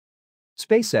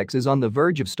SpaceX is on the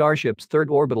verge of Starship's third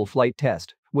orbital flight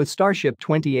test, with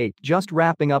Starship-28 just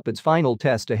wrapping up its final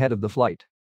test ahead of the flight.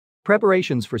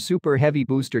 Preparations for Super Heavy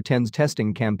Booster-10's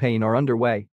testing campaign are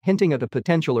underway, hinting at a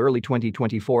potential early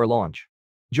 2024 launch.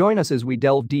 Join us as we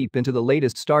delve deep into the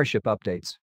latest Starship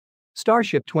updates.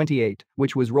 Starship-28,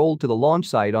 which was rolled to the launch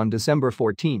site on December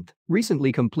 14,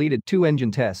 recently completed 2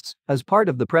 engine tests as part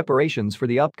of the preparations for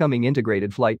the upcoming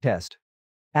integrated flight test.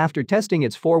 After testing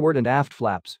its forward and aft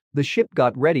flaps, the ship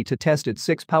got ready to test its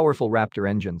 6 powerful Raptor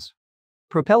engines.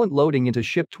 Propellant loading into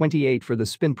Ship-28 for the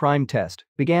spin prime test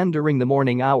began during the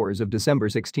morning hours of December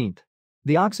 16.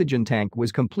 The oxygen tank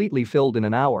was completely filled in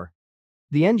an hour.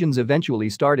 The engines eventually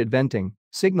started venting,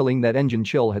 signaling that engine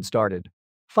chill had started.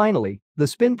 Finally, the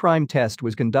spin prime test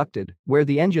was conducted, where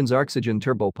the engine's oxygen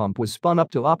turbopump was spun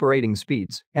up to operating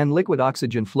speeds and liquid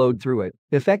oxygen flowed through it,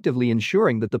 effectively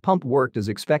ensuring that the pump worked as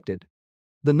expected.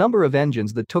 The number of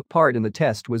engines that took part in the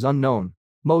test was unknown.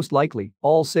 Most likely,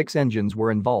 all 6 engines were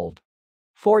involved.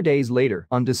 4 days later,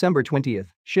 on December 20,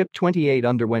 Ship-28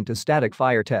 underwent a static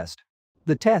fire test.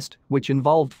 The test, which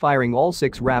involved firing all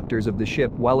 6 Raptors of the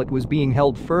ship while it was being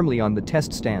held firmly on the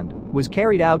test stand, was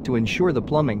carried out to ensure the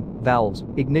plumbing, valves,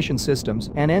 ignition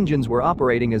systems, and engines were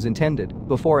operating as intended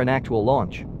before an actual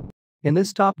launch. In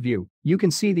this top view, you can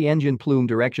see the engine plume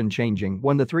direction changing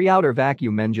when the 3 outer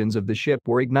vacuum engines of the ship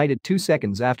were ignited 2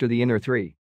 seconds after the inner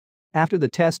 3. After the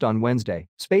test on Wednesday,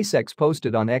 SpaceX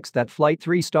posted on X that Flight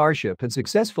 3 Starship had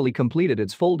successfully completed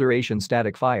its full-duration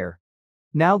static fire.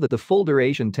 Now that the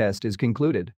full-duration test is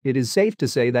concluded, it is safe to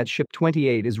say that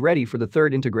Ship-28 is ready for the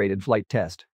third integrated flight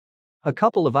test. A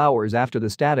couple of hours after the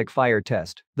static fire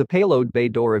test, the payload bay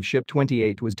door of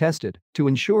Ship-28 was tested to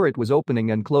ensure it was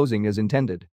opening and closing as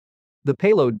intended. The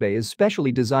payload bay is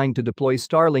specially designed to deploy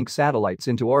Starlink satellites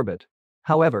into orbit.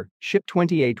 However,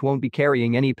 Ship-28 won't be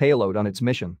carrying any payload on its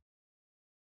mission.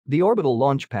 The orbital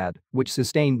launch pad, which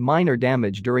sustained minor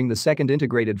damage during the second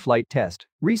integrated flight test,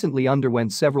 recently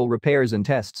underwent several repairs and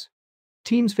tests.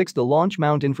 Teams fixed the launch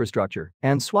mount infrastructure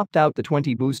and swapped out the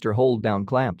 20 booster hold-down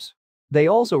clamps. They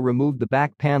also removed the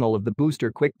back panel of the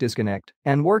booster quick disconnect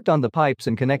and worked on the pipes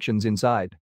and connections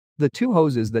inside. The 2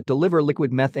 hoses that deliver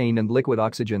liquid methane and liquid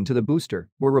oxygen to the booster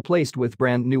were replaced with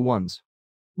brand new ones.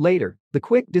 Later, the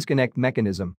quick disconnect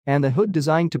mechanism and the hood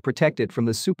designed to protect it from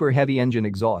the super heavy engine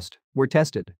exhaust were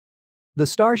tested. The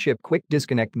Starship quick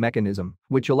disconnect mechanism,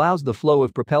 which allows the flow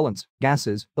of propellants,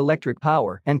 gases, electric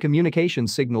power, and communication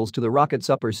signals to the rocket's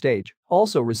upper stage,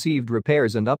 also received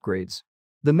repairs and upgrades.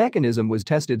 The mechanism was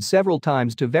tested several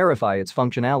times to verify its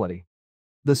functionality.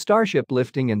 The Starship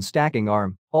lifting and stacking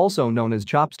arm, also known as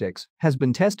chopsticks, has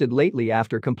been tested lately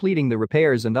after completing the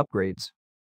repairs and upgrades.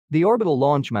 The orbital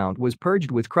launch mount was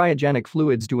purged with cryogenic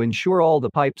fluids to ensure all the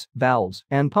pipes, valves,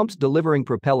 and pumps delivering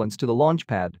propellants to the launch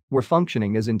pad were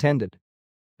functioning as intended.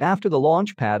 After the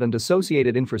launch pad and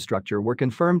associated infrastructure were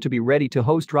confirmed to be ready to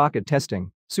host rocket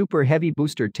testing, Super Heavy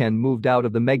Booster-10 moved out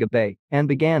of the Mega Bay and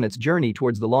began its journey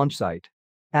towards the launch site.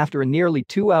 After a nearly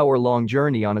 2-hour-long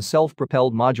journey on a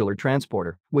self-propelled modular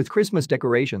transporter with Christmas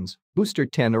decorations,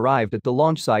 Booster-10 arrived at the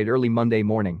launch site early Monday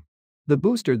morning. The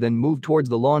booster then moved towards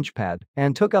the launch pad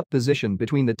and took up position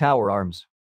between the tower arms.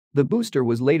 The booster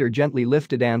was later gently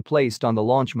lifted and placed on the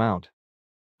launch mount.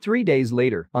 3 days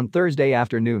later, on Thursday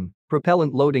afternoon,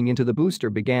 propellant loading into the booster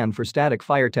began for static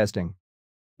fire testing.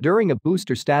 During a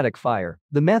booster static fire,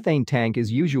 the methane tank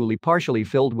is usually partially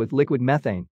filled with liquid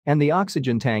methane, and the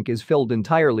oxygen tank is filled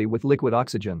entirely with liquid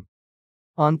oxygen.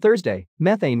 On Thursday,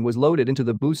 methane was loaded into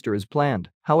the booster as planned.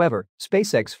 However,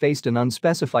 SpaceX faced an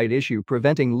unspecified issue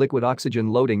preventing liquid oxygen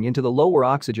loading into the lower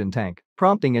oxygen tank,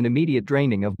 prompting an immediate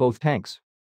draining of both tanks.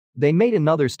 They made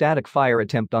another static fire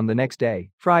attempt on the next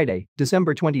day, Friday,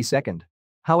 December 22.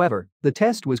 However, the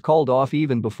test was called off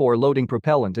even before loading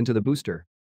propellant into the booster.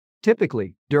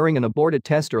 Typically, during an aborted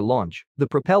test or launch, the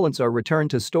propellants are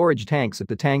returned to storage tanks at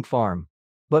the tank farm.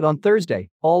 But on Thursday,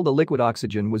 all the liquid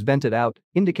oxygen was vented out,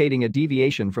 indicating a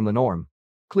deviation from the norm.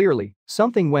 Clearly,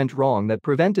 something went wrong that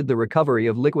prevented the recovery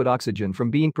of liquid oxygen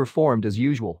from being performed as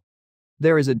usual.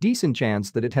 There is a decent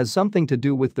chance that it has something to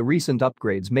do with the recent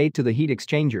upgrades made to the heat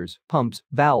exchangers, pumps,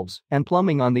 valves, and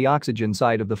plumbing on the oxygen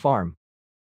side of the farm.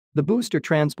 The booster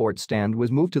transport stand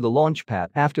was moved to the launch pad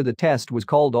after the test was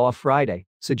called off Friday,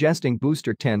 suggesting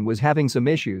Booster-10 was having some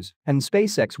issues and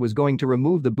SpaceX was going to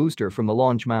remove the booster from the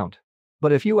launch mount.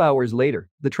 But a few hours later,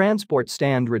 the transport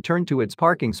stand returned to its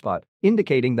parking spot,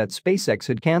 indicating that SpaceX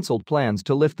had cancelled plans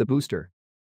to lift the booster.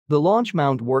 The launch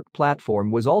mount work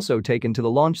platform was also taken to the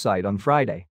launch site on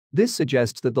Friday. This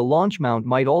suggests that the launch mount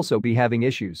might also be having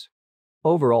issues.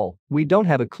 Overall, we don't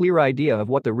have a clear idea of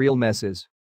what the real mess is.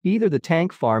 Either the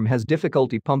tank farm has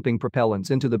difficulty pumping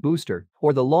propellants into the booster,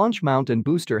 or the launch mount and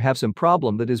booster have some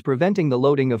problem that is preventing the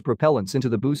loading of propellants into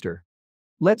the booster.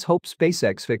 Let's hope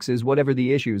SpaceX fixes whatever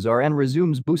the issues are and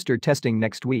resumes booster testing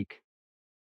next week.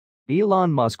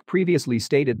 Elon Musk previously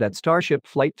stated that Starship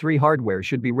Flight 3 hardware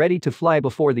should be ready to fly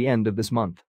before the end of this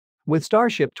month. With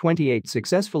Starship-28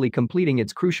 successfully completing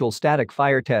its crucial static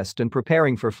fire test and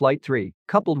preparing for Flight 3,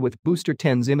 coupled with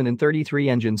Booster-10's imminent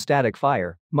 33-engine static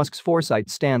fire, Musk's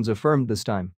foresight stands affirmed this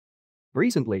time.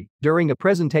 Recently, during a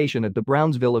presentation at the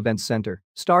Brownsville Events Center,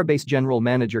 Starbase General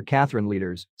Manager Catherine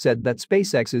Leaders said that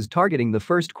SpaceX is targeting the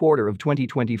first quarter of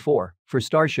 2024 for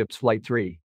Starship's Flight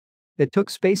 3. It took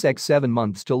SpaceX 7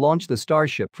 months to launch the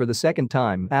Starship for the second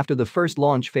time after the first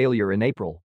launch failure in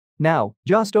April. Now,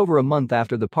 just over a month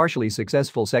after the partially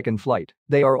successful second flight,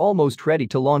 they are almost ready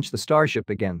to launch the Starship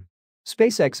again.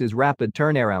 SpaceX's rapid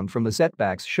turnaround from the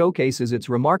setbacks showcases its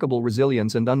remarkable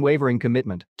resilience and unwavering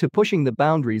commitment to pushing the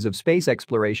boundaries of space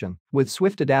exploration with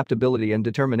swift adaptability and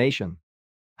determination.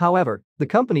 However, the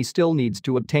company still needs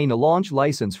to obtain a launch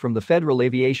license from the Federal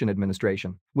Aviation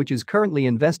Administration, which is currently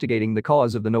investigating the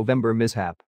cause of the November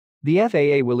mishap. The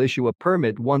FAA will issue a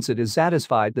permit once it is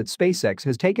satisfied that SpaceX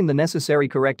has taken the necessary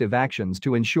corrective actions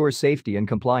to ensure safety and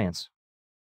compliance.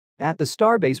 At the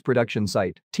Starbase production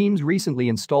site, teams recently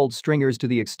installed stringers to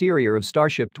the exterior of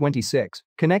Starship-26,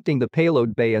 connecting the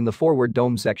payload bay and the forward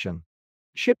dome section.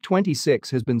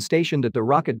 Ship-26 has been stationed at the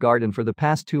rocket garden for the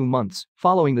past 2 months,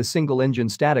 following the single-engine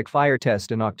static fire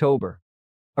test in October.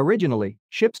 Originally,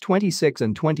 Ships 26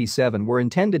 and 27 were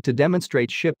intended to demonstrate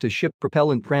ship-to-ship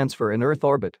propellant transfer in Earth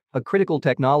orbit, a critical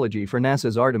technology for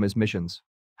NASA's Artemis missions.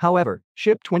 However,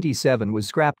 Ship 27 was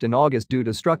scrapped in August due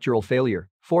to structural failure,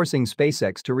 forcing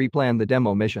SpaceX to replan the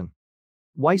demo mission.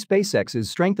 Why SpaceX is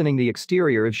strengthening the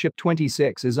exterior of Ship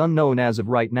 26 is unknown as of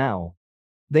right now.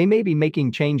 They may be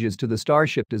making changes to the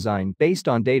Starship design based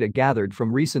on data gathered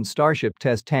from recent Starship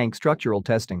test tank structural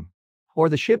testing. Or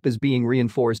the ship is being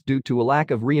reinforced due to a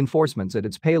lack of reinforcements at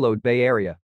its payload bay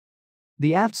area.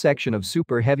 The aft section of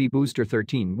Super Heavy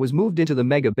Booster-13 was moved into the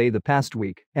Mega Bay the past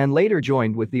week and later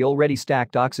joined with the already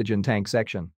stacked oxygen tank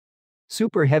section.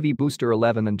 Super Heavy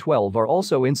Booster-11 and 12 are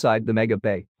also inside the Mega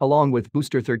Bay, along with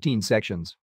Booster-13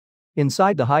 sections.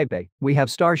 Inside the High Bay, we have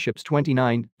Starships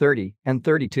 29, 30, and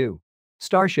 32.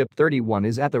 Starship 31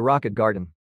 is at the rocket garden.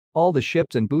 All the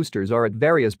ships and boosters are at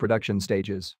various production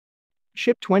stages.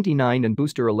 Ship 29 and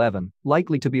Booster 11,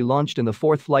 likely to be launched in the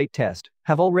fourth flight test,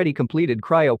 have already completed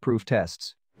cryo-proof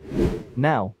tests.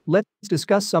 Now, let's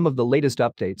discuss some of the latest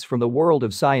updates from the world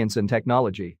of science and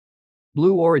technology.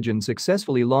 Blue Origin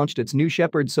successfully launched its new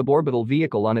Shepard suborbital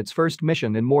vehicle on its first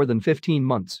mission in more than 15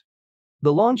 months.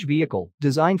 The launch vehicle,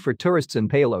 designed for tourists and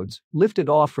payloads, lifted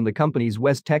off from the company's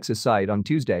West Texas site on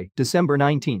Tuesday, December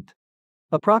 19.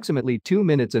 Approximately 2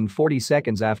 minutes and 40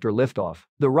 seconds after liftoff,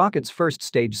 the rocket's first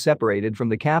stage separated from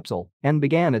the capsule and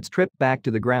began its trip back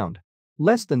to the ground.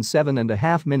 Less than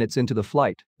 7.5 minutes into the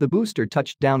flight, the booster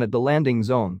touched down at the landing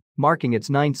zone, marking its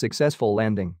 9th successful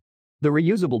landing. The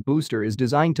reusable booster is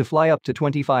designed to fly up to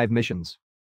 25 missions.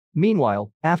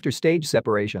 Meanwhile, after stage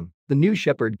separation, the new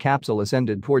Shepard capsule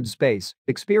ascended towards space,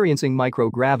 experiencing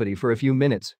microgravity for a few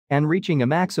minutes and reaching a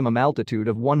maximum altitude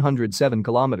of 107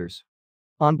 kilometers.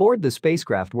 On board the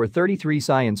spacecraft were 33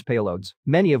 science payloads,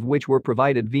 many of which were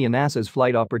provided via NASA's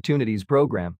Flight Opportunities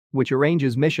program, which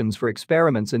arranges missions for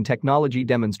experiments and technology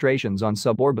demonstrations on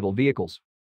suborbital vehicles.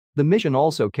 The mission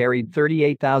also carried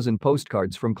 38,000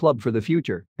 postcards from Club for the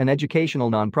Future, an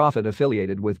educational nonprofit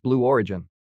affiliated with Blue Origin.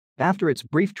 After its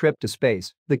brief trip to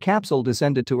space, the capsule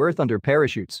descended to Earth under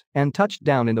parachutes and touched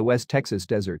down in the West Texas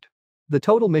desert. The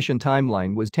total mission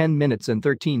timeline was 10 minutes and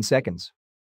 13 seconds.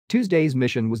 Tuesday's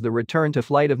mission was the return to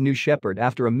flight of New Shepard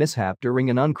after a mishap during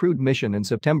an uncrewed mission in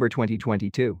September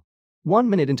 2022. 1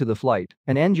 minute into the flight,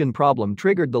 an engine problem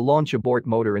triggered the launch abort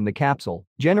motor in the capsule,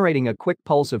 generating a quick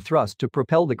pulse of thrust to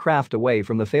propel the craft away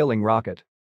from the failing rocket.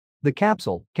 The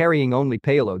capsule, carrying only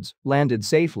payloads, landed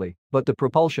safely, but the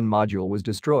propulsion module was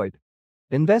destroyed.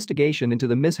 Investigation into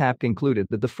the mishap concluded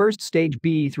that the first stage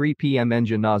BE-3PM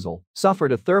engine nozzle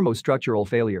suffered a thermostructural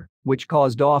failure, which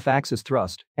caused off-axis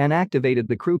thrust and activated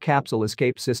the crew capsule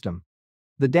escape system.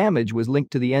 The damage was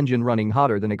linked to the engine running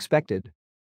hotter than expected.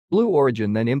 Blue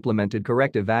Origin then implemented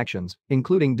corrective actions,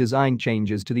 including design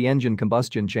changes to the engine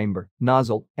combustion chamber,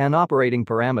 nozzle, and operating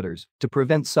parameters to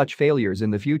prevent such failures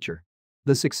in the future.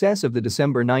 The success of the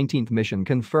December 19 mission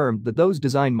confirmed that those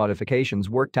design modifications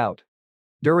worked out.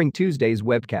 During Tuesday's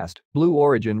webcast, Blue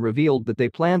Origin revealed that they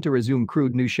plan to resume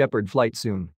crewed New Shepard flight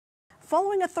soon.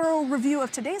 Following a thorough review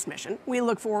of today's mission, we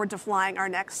look forward to flying our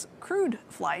next crewed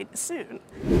flight soon.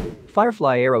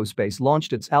 Firefly Aerospace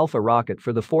launched its Alpha rocket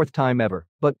for the fourth time ever,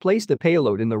 but placed the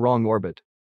payload in the wrong orbit.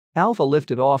 Alpha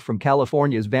lifted off from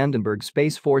California's Vandenberg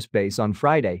Space Force Base on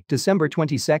Friday, December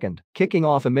 22, kicking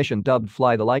off a mission dubbed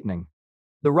Fly the Lightning.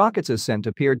 The rocket's ascent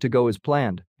appeared to go as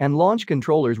planned, and launch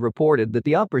controllers reported that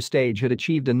the upper stage had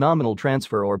achieved a nominal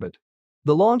transfer orbit.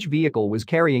 The launch vehicle was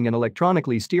carrying an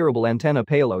electronically steerable antenna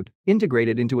payload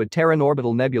integrated into a Terran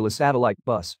Orbital Nebula satellite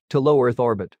bus to low Earth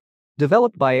orbit.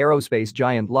 Developed by aerospace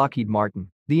giant Lockheed Martin,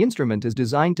 the instrument is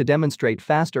designed to demonstrate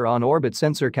faster on-orbit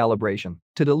sensor calibration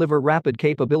to deliver rapid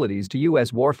capabilities to U.S.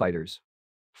 warfighters.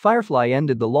 Firefly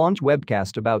ended the launch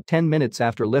webcast about 10 minutes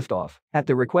after liftoff at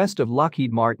the request of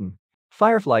Lockheed Martin.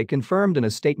 Firefly confirmed in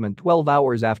a statement 12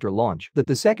 hours after launch that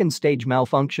the second stage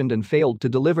malfunctioned and failed to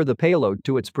deliver the payload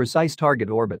to its precise target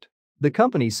orbit. The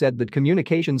company said that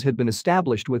communications had been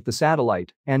established with the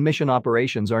satellite and mission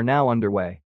operations are now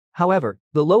underway. However,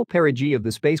 the low perigee of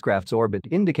the spacecraft's orbit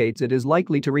indicates it is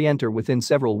likely to re-enter within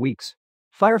several weeks.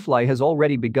 Firefly has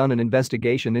already begun an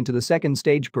investigation into the second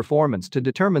stage performance to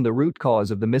determine the root cause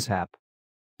of the mishap.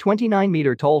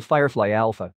 29-meter-tall Firefly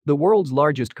Alpha, the world's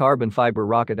largest carbon fiber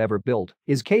rocket ever built,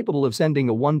 is capable of sending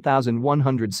a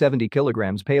 1,170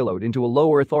 kilograms payload into a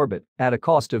low Earth orbit at a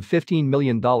cost of $15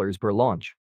 million per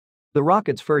launch. The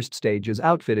rocket's first stage is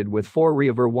outfitted with 4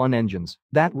 Reaver-1 engines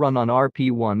that run on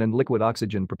RP-1 and liquid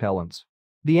oxygen propellants.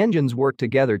 The engines work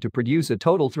together to produce a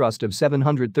total thrust of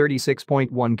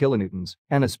 736.1 kilonewtons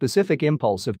and a specific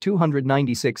impulse of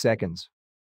 296 seconds.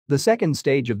 The second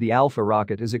stage of the Alpha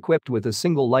rocket is equipped with a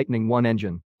single Lightning 1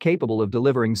 engine, capable of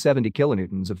delivering 70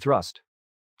 kilonewtons of thrust.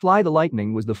 Fly the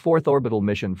Lightning was the fourth orbital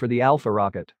mission for the Alpha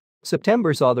rocket.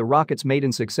 September saw the rocket's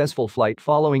maiden successful flight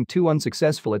following 2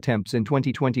 unsuccessful attempts in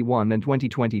 2021 and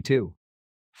 2022.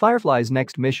 Firefly's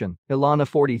next mission, Ilana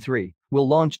 43, will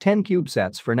launch 10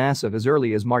 CubeSats for NASA as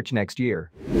early as March next year.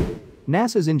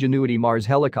 NASA's Ingenuity Mars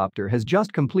helicopter has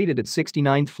just completed its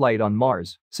 69th flight on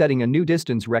Mars, setting a new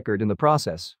distance record in the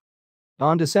process.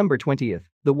 On December 20,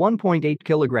 the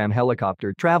 1.8-kilogram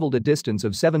helicopter traveled a distance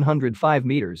of 705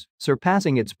 meters,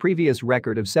 surpassing its previous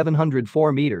record of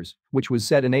 704 meters, which was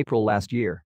set in April last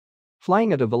year.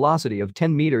 Flying at a velocity of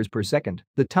 10 meters per second,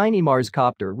 the tiny Mars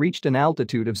copter reached an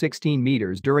altitude of 16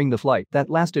 meters during the flight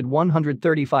that lasted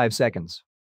 135 seconds.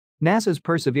 NASA's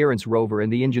Perseverance Rover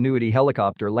and the Ingenuity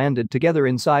helicopter landed together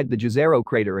inside the Jezero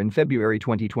crater in February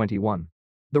 2021.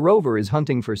 The rover is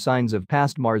hunting for signs of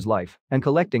past Mars life and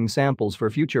collecting samples for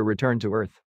future return to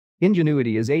Earth.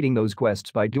 Ingenuity is aiding those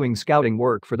quests by doing scouting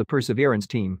work for the Perseverance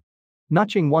team.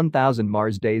 Notching 1,000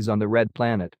 Mars days on the red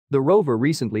planet, the rover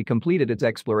recently completed its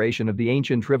exploration of the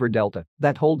ancient river delta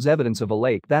that holds evidence of a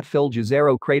lake that filled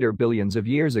Jezero crater billions of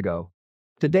years ago.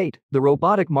 To date, the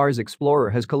robotic Mars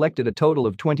explorer has collected a total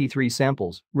of 23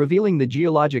 samples, revealing the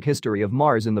geologic history of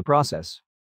Mars in the process.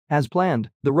 As planned,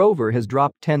 the rover has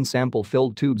dropped 10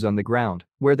 sample-filled tubes on the ground,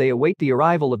 where they await the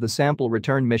arrival of the sample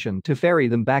return mission to ferry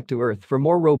them back to Earth for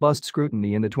more robust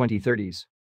scrutiny in the 2030s.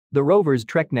 The rover's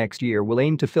trek next year will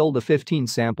aim to fill the 15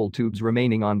 sample tubes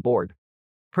remaining on board.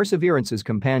 Perseverance's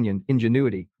companion,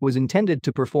 Ingenuity, was intended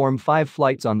to perform 5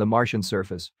 flights on the Martian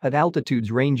surface at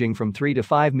altitudes ranging from 3 to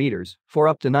 5 meters for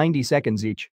up to 90 seconds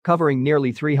each, covering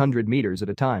nearly 300 meters at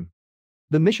a time.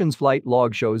 The mission's flight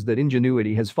log shows that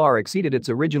Ingenuity has far exceeded its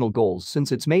original goals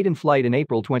since its maiden flight in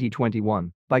April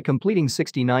 2021 by completing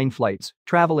 69 flights,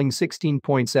 traveling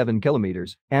 16.7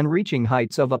 kilometers, and reaching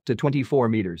heights of up to 24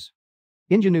 meters.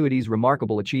 Ingenuity's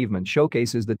remarkable achievement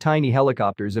showcases the tiny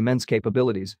helicopter's immense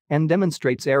capabilities and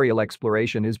demonstrates aerial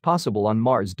exploration is possible on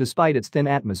Mars despite its thin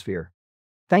atmosphere.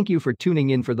 Thank you for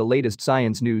tuning in for the latest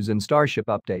science news and Starship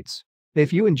updates.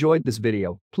 If you enjoyed this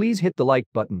video, please hit the like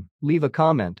button, leave a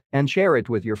comment, and share it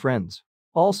with your friends.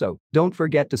 Also, don't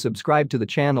forget to subscribe to the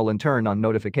channel and turn on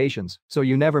notifications so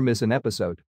you never miss an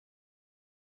episode.